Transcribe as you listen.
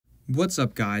What's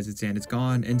up guys, it's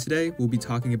Gone, and today we'll be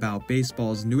talking about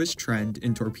baseball's newest trend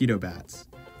in torpedo bats.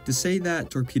 To say that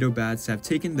torpedo bats have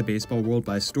taken the baseball world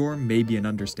by storm may be an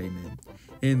understatement.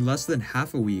 In less than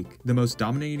half a week, the most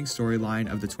dominating storyline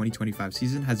of the 2025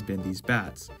 season has been these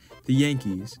bats. The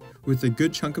Yankees, with a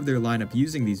good chunk of their lineup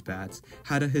using these bats,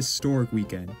 had a historic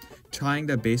weekend, tying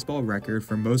the baseball record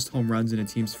for most home runs in a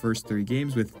team's first 3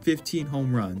 games with 15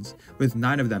 home runs, with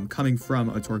 9 of them coming from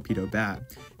a torpedo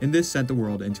bat, and this sent the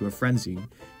world into a frenzy.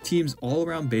 Teams all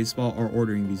around baseball are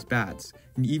ordering these bats,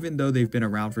 and even though they've been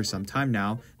around for some time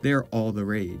now, they are all the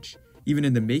rage. Even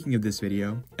in the making of this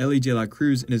video, Elly De La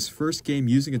Cruz in his first game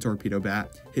using a torpedo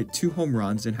bat hit 2 home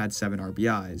runs and had 7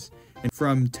 RBIs. And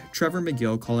from Trevor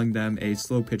McGill calling them a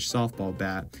slow-pitch softball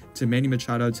bat, to Manny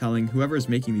Machado telling whoever is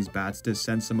making these bats to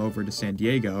send some over to San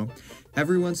Diego,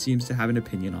 everyone seems to have an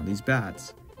opinion on these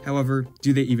bats. However,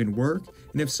 do they even work?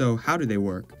 And if so, how do they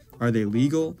work? Are they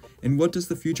legal? And what does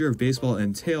the future of baseball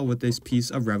entail with this piece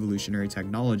of revolutionary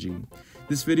technology?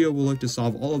 This video will look to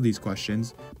solve all of these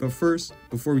questions, but first,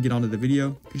 before we get on to the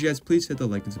video, could you guys please hit the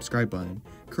like and subscribe button?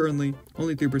 Currently,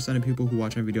 only 3% of people who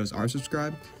watch my videos are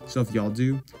subscribed, so if y'all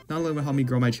do, not only will help me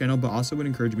grow my channel, but also would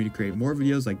encourage me to create more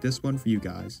videos like this one for you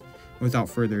guys. And without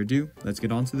further ado, let's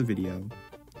get on to the video.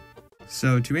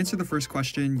 So to answer the first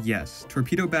question, yes,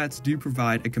 torpedo bats do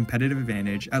provide a competitive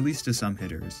advantage, at least to some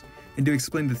hitters. And to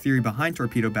explain the theory behind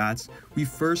torpedo bats, we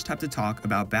first have to talk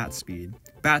about bat speed.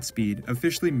 Bat speed,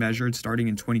 officially measured starting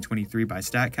in 2023 by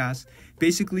StatCast,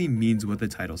 basically means what the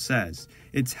title says.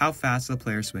 It's how fast a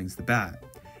player swings the bat.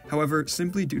 However,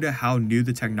 simply due to how new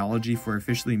the technology for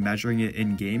officially measuring it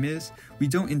in-game is, we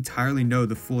don't entirely know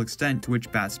the full extent to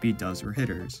which bat speed does for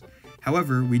hitters.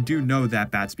 However, we do know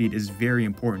that bat speed is very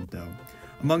important though.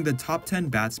 Among the top 10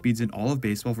 bat speeds in all of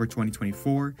baseball for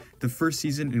 2024, the first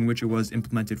season in which it was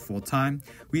implemented full-time,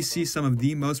 we see some of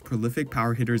the most prolific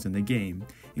power hitters in the game,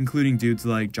 including dudes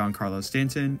like Giancarlo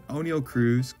Stanton, Oneil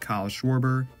Cruz, Kyle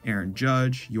Schwarber, Aaron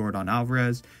Judge, Yordan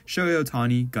Alvarez, Shohei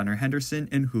Ohtani, Gunnar Henderson,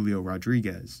 and Julio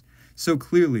Rodriguez. So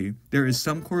clearly, there is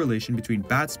some correlation between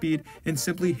bat speed and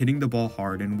simply hitting the ball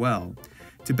hard and well.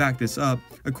 To back this up,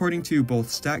 according to both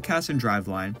StatCast and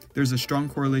Driveline, there's a strong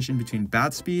correlation between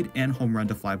bat speed and home run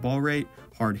to fly ball rate,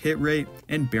 hard hit rate,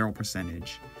 and barrel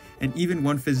percentage. And even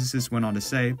one physicist went on to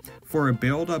say, for a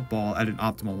barreled up ball at an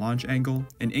optimal launch angle,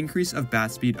 an increase of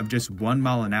bat speed of just 1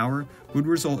 mile an hour would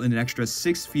result in an extra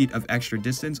 6 feet of extra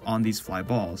distance on these fly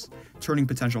balls, turning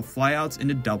potential flyouts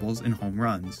into doubles and home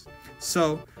runs.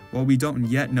 So, while we don't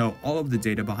yet know all of the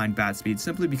data behind bat speed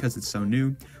simply because it's so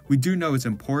new, we do know it's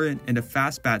important and a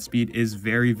fast bat speed is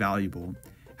very valuable.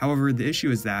 However, the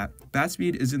issue is that bat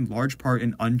speed is in large part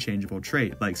an unchangeable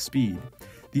trait, like speed.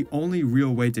 The only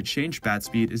real way to change bat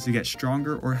speed is to get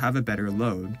stronger or have a better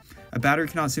load. A batter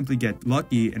cannot simply get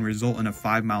lucky and result in a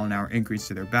 5 mile an hour increase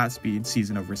to their bat speed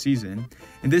season over season,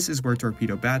 and this is where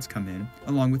torpedo bats come in,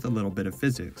 along with a little bit of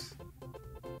physics.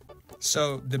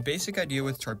 So, the basic idea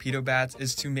with torpedo bats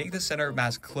is to make the center of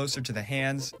mass closer to the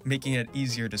hands, making it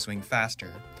easier to swing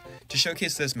faster. To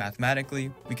showcase this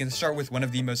mathematically, we can start with one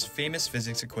of the most famous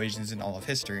physics equations in all of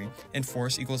history, in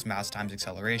force equals mass times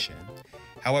acceleration.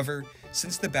 However,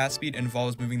 since the bat speed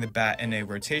involves moving the bat in a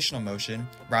rotational motion,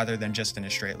 rather than just in a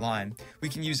straight line, we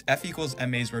can use F equals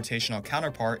ma's rotational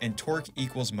counterpart in torque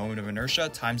equals moment of inertia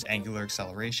times angular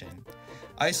acceleration.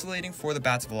 Isolating for the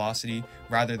bat's velocity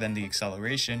rather than the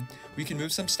acceleration, we can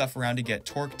move some stuff around to get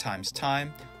torque times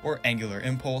time, or angular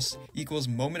impulse, equals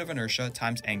moment of inertia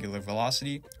times angular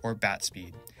velocity, or bat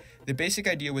speed. The basic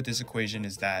idea with this equation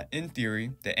is that, in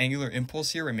theory, the angular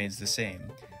impulse here remains the same.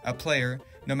 A player,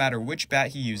 no matter which bat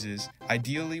he uses,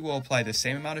 ideally will apply the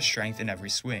same amount of strength in every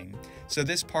swing, so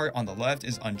this part on the left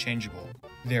is unchangeable.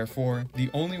 Therefore, the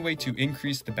only way to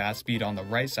increase the bat speed on the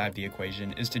right side of the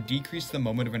equation is to decrease the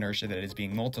moment of inertia that it is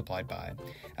being multiplied by,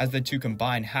 as the two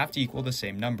combined have to equal the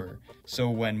same number, so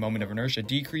when moment of inertia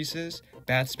decreases,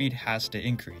 bat speed has to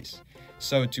increase.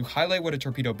 So to highlight what a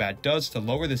torpedo bat does to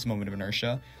lower this moment of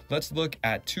inertia, let's look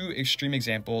at 2 extreme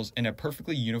examples in a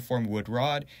perfectly uniform wood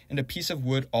rod and a piece of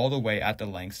wood all the way at the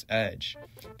length's edge.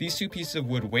 These 2 pieces of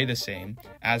wood weigh the same,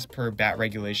 as per bat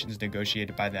regulations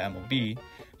negotiated by the MLB,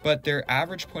 but their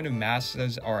average point of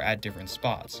masses are at different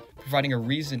spots, providing a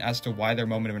reason as to why their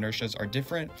moment of inertias are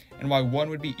different and why one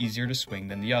would be easier to swing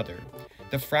than the other.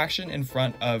 The fraction in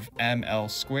front of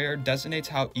ml squared designates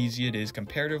how easy it is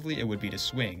comparatively it would be to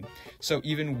swing, so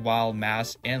even while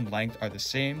mass and length are the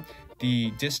same,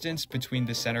 the distance between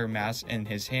the center of mass and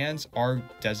his hands are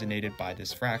designated by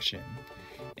this fraction.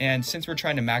 And since we're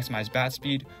trying to maximize bat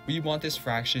speed, we want this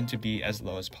fraction to be as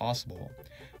low as possible.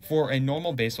 For a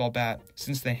normal baseball bat,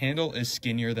 since the handle is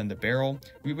skinnier than the barrel,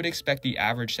 we would expect the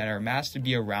average center of mass to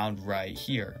be around right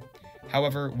here.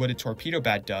 However, what a torpedo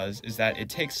bat does is that it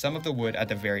takes some of the wood at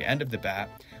the very end of the bat,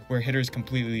 where hitters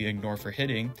completely ignore for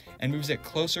hitting, and moves it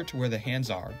closer to where the hands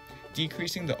are,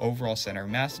 decreasing the overall center of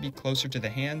mass to be closer to the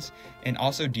hands, and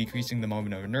also decreasing the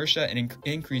moment of inertia and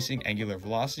increasing angular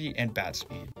velocity and bat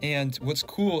speed. And what's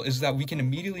cool is that we can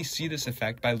immediately see this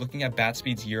effect by looking at bat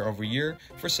speeds year over year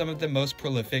for some of the most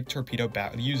prolific torpedo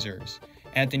bat users.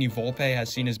 Anthony Volpe has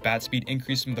seen his bat speed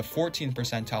increase from the 14th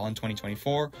percentile in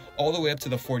 2024 all the way up to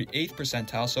the 48th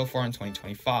percentile so far in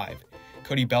 2025.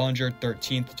 Cody Bellinger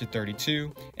 13th to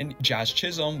 32, and Jazz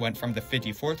Chisholm went from the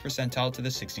 54th percentile to the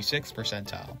 66th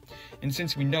percentile. And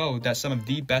since we know that some of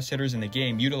the best hitters in the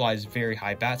game utilize very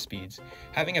high bat speeds,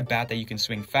 having a bat that you can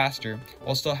swing faster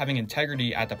while still having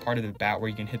integrity at the part of the bat where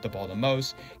you can hit the ball the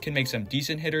most can make some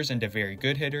decent hitters into very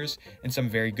good hitters and some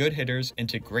very good hitters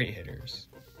into great hitters.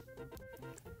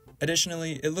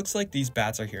 Additionally, it looks like these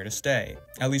bats are here to stay,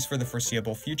 at least for the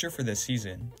foreseeable future for this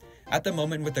season. At the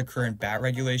moment with the current bat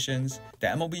regulations, the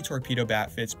MLB Torpedo Bat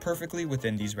fits perfectly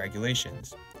within these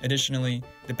regulations. Additionally,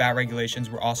 the bat regulations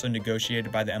were also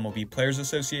negotiated by the MLB Players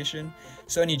Association,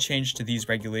 so any change to these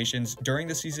regulations during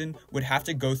the season would have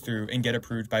to go through and get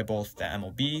approved by both the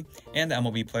MLB and the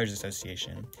MLB Players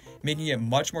Association, making it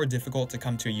much more difficult to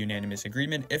come to a unanimous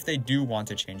agreement if they do want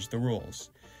to change the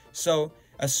rules. So,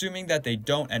 assuming that they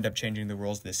don't end up changing the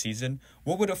rules this season,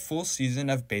 what would a full season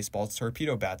of baseball's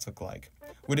torpedo bats look like?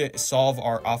 Would it solve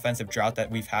our offensive drought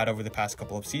that we've had over the past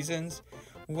couple of seasons?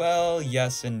 Well,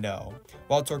 yes and no.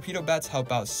 While torpedo bats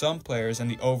help out some players and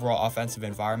the overall offensive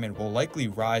environment will likely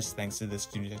rise thanks to this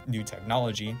new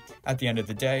technology, at the end of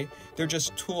the day, they're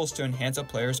just tools to enhance a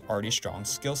player's already strong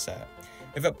skill set.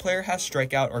 If a player has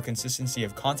strikeout or consistency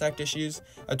of contact issues,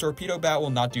 a torpedo bat will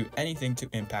not do anything to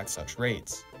impact such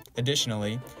rates.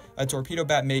 Additionally, a torpedo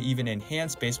bat may even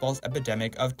enhance baseball's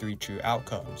epidemic of 3 true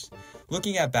outcomes.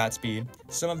 Looking at bat speed,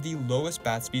 some of the lowest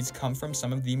bat speeds come from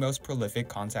some of the most prolific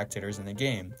contact hitters in the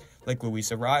game, like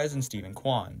Luis Arraez and Steven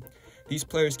Kwan. These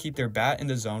players keep their bat in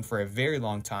the zone for a very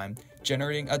long time,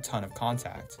 generating a ton of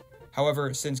contact.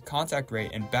 However, since contact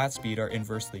rate and bat speed are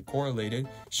inversely correlated,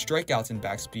 strikeouts and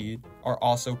bat speed are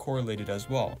also correlated as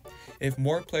well. If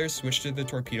more players switch to the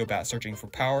torpedo bat searching for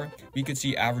power, we could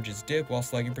see averages dip while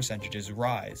slugging percentages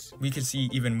rise. We could see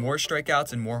even more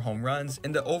strikeouts and more home runs,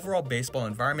 and the overall baseball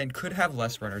environment could have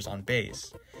less runners on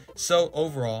base. So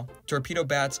overall, torpedo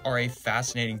bats are a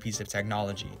fascinating piece of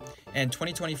technology, and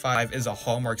 2025 is a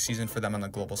hallmark season for them on the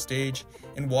global stage,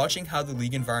 and watching how the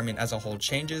league environment as a whole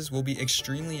changes will be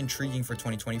extremely intriguing for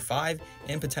 2025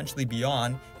 and potentially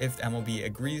beyond if MLB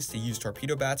agrees to use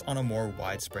torpedo bats on a more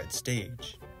widespread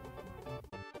stage.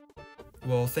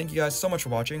 Well, thank you guys so much for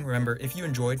watching. Remember, if you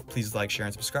enjoyed, please like, share,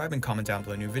 and subscribe, and comment down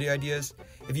below new video ideas.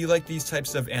 If you like these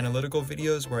types of analytical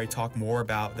videos where I talk more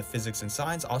about the physics and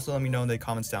science, also let me know in the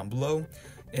comments down below,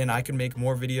 and I can make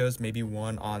more videos, maybe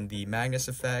one on the Magnus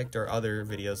effect or other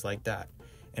videos like that.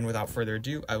 And without further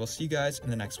ado, I will see you guys in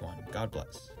the next one. God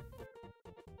bless.